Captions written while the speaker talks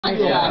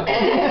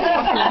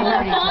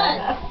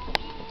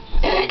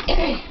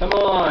Come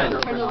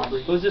on.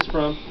 Who's this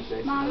from?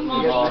 Mommy.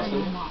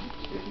 Awesome.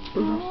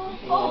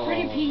 Oh,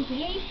 pretty pink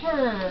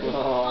paper.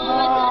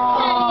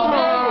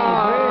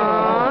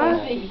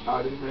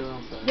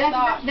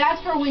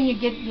 That's for when you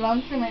get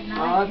lonesome at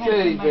night. Oh,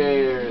 teddy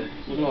bear.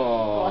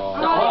 Oh,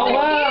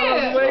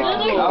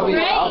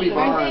 I'll be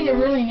behind. They're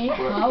really neat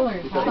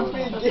colors.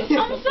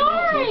 I'm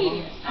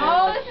sorry.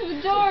 Oh, this is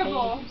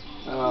adorable.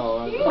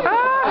 Oh,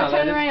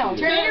 Turn around.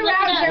 Turn it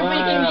around so we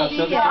can see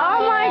it.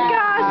 Oh my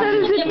gosh, that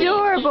is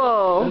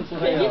adorable.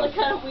 You look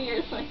kind of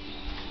weird.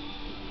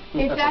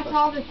 If that's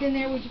all that's in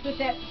there, would you put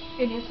that?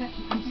 It isn't.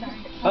 I'm sorry.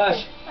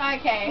 Hush.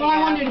 Okay. Well, I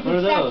wondered if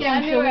you sat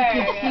down so we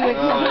could see what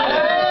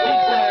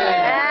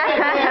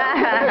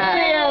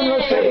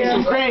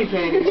some granny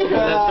panties.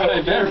 That's what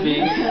it better be.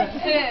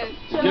 Good.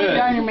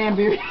 Darn man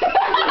beard.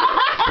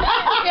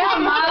 Yeah,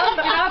 Miles,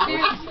 get off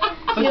your...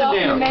 Put it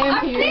down. Man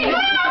beard.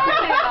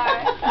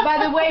 By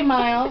the way,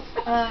 Miles,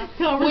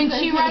 when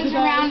she runs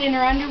around in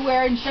her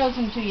underwear and shows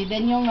them to you,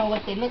 then you'll know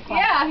what they look like.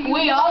 Yeah.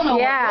 We all know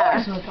Yeah.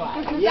 what yours look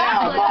like.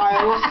 Yeah,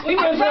 Miles. He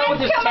runs around with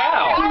his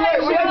towel.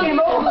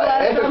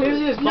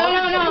 No.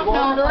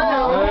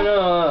 I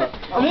know.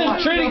 And then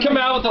Trinity come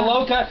out with the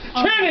low cut.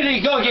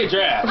 Trinity, go get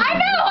dressed. I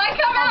know, I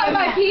come out in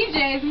my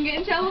PJs and get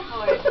in trouble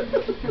for it.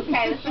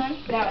 Okay, this one?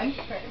 That one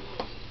first.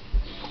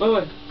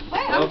 Wait.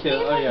 Wait, I'm Okay,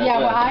 oh yeah. Yeah,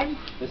 good. well,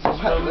 This is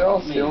from They're all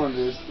me.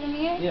 cylinders.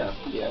 Yeah.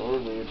 Yeah, we're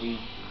weird. We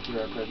do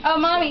our presents. Oh,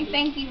 Mommy,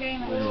 thank you very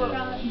much.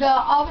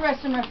 all the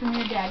rest of them are from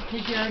your dad,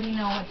 because you already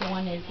know what the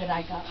one is that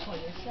I got for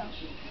you. So.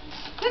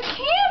 The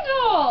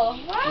candle!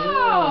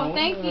 Wow,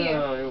 thank you.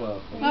 Oh, you're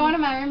welcome. My one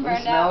of my room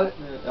burned Smell out. it?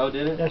 Oh,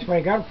 did it? That's what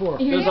I got it for.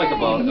 Feels like a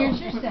bone. Here's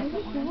your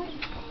second one.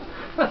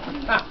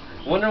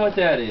 Wonder what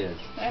that is.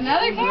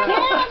 Another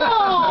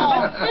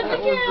candle! It's a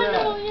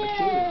candle,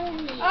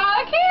 yay! Oh,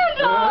 a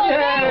candle!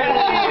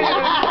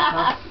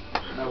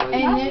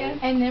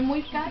 And then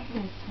we've got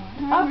this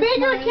one. A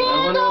bigger I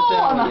wonder what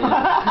that one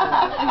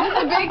Is this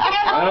a big is. I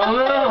candle? don't You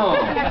know.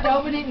 have to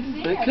open it and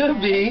see It could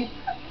be.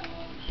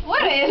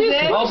 What is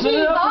it? Open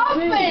it up and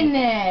see. Open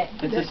it.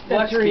 It's a That's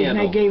flex the reason I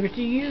candle. gave it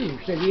to you,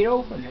 so you'd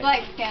open it.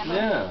 Flex candle.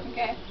 Yeah.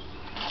 Okay.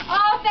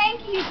 Oh,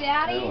 thank you,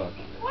 Daddy. You're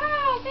welcome.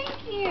 Wow, thank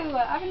you.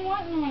 I've been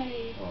wanting one of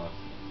these. Awesome.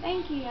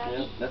 Thank you, Daddy.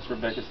 Yeah, that's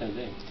Rebecca's same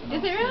thing.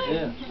 Is it really?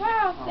 Yeah.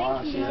 Wow, Oh,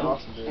 thank you. she's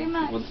awesome, Very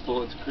much.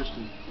 Well, it's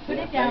Christian. Put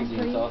it down, magazine.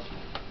 It's please. awesome.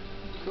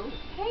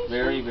 Hey,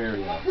 Very,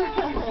 very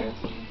awesome.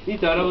 He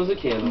thought it was a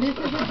candle. This is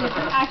a different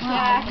Actually, I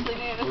actually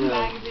knew this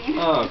magazine.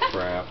 Oh,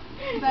 crap.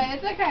 But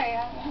it's okay.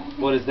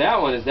 What is that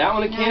one? Is that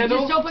one a Now, candle?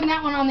 just open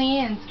that one on the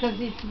ends, because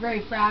it's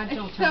very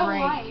fragile It's to so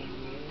break. light.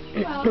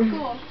 Well,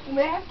 cool.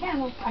 They have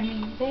candles. I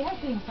mean, they have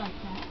things like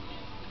that.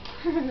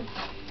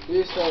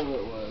 You said what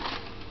it was.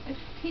 It's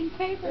pink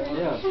paper.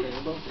 Yeah.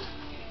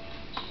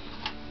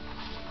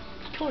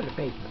 Toilet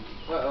paper.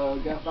 Uh-oh,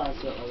 got five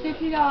something.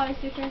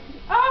 $50 to $50.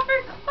 Oh,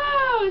 for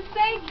clothes!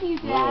 Thank you,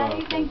 Daddy.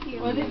 welcome. Thank you.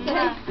 What is it?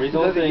 Read the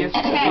whole thing. Read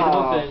the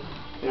whole thing.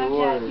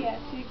 Okay, yes,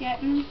 you're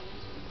getting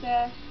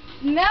the...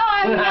 No,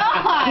 I'm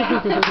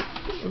not!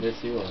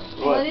 Yes, you are.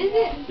 What is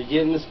it? You're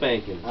getting the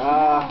spanking.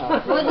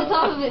 Ah. What does the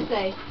top of it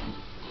say?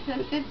 The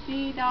 $50. It's a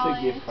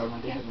gift card my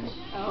dad made.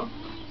 Oh.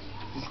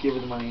 Just give her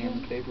the money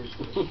and the papers.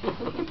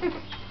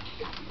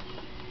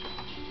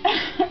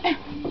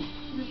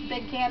 This is a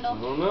big candle.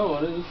 I don't know.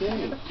 What is it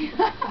saying?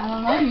 I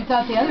don't know. You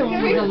thought the other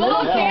one was a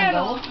little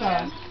candle.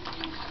 So.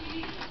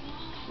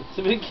 It's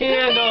a big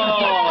candle!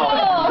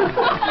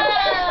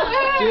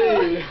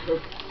 Dude.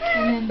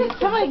 And then this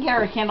Somebody get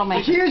her a candle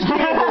maker. I don't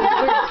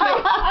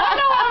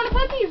know what I'm going to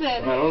put these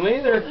in. I don't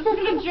either. It's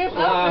going to drip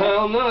I over.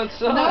 don't know. It's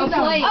so... Those don't.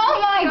 Oh my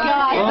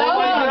God! Oh Those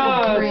my don't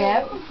God.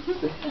 drip.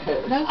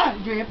 Those don't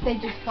drip. They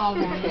just fall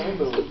down.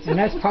 And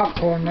that's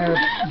popcorn there,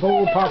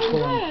 bowl of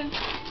popcorn.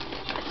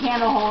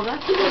 Candle holder.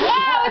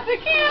 Wow, it's a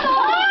candle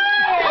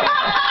holder! I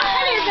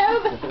didn't know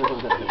that.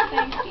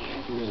 Thank you.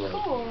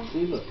 Cool.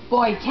 See, look.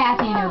 Boy,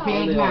 Kathy and her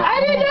big mouth. I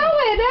didn't know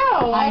it,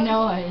 no. I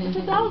know it. It's a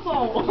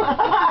telephone.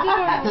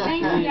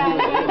 Thank you, guys.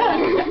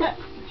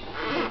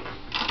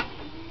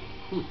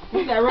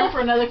 You got room for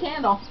another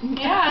candle.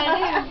 Yeah, I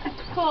do.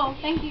 Cool.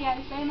 Thank you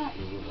guys very much.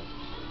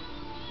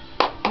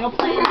 No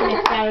plans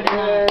next Saturday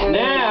night.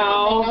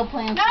 Now, No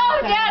plans.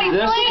 No, Daddy,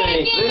 This please.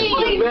 thing. This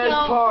is the best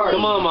part.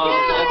 come on, Mom.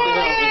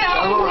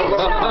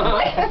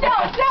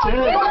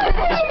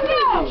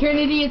 No.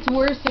 Trinity, it's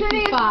worth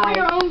 65.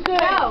 Your own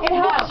good. No. It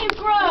helps you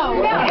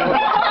grow. No.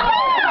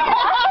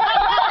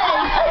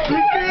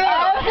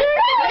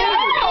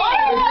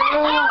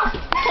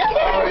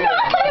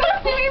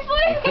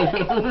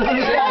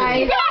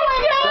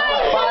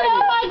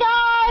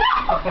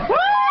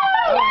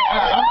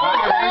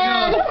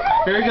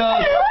 Here he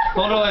goes.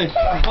 Hold on.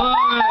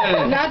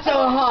 One. Not so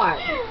hot.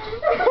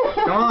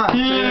 Come on. Two.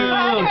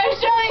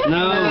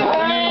 No.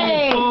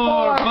 3,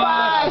 4,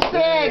 5,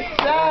 6,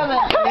 7,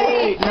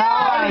 8,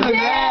 9, 10,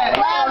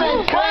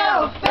 11,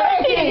 12,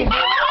 13.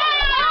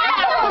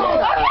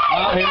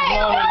 Oh, here's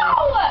one.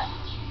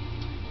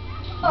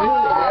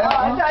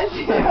 This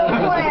is going.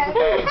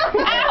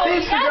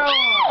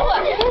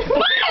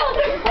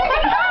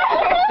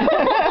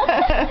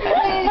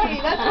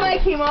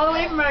 came all the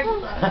way from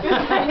Arkansas.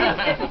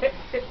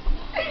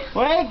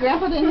 Wait,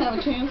 Grandpa didn't have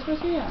a chance for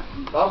you.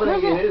 Papa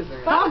didn't get his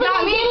name. Papa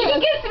got me. He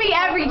gets me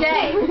every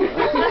day.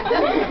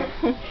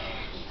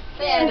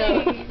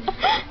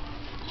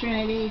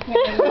 Trinity, can I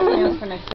have a chance for next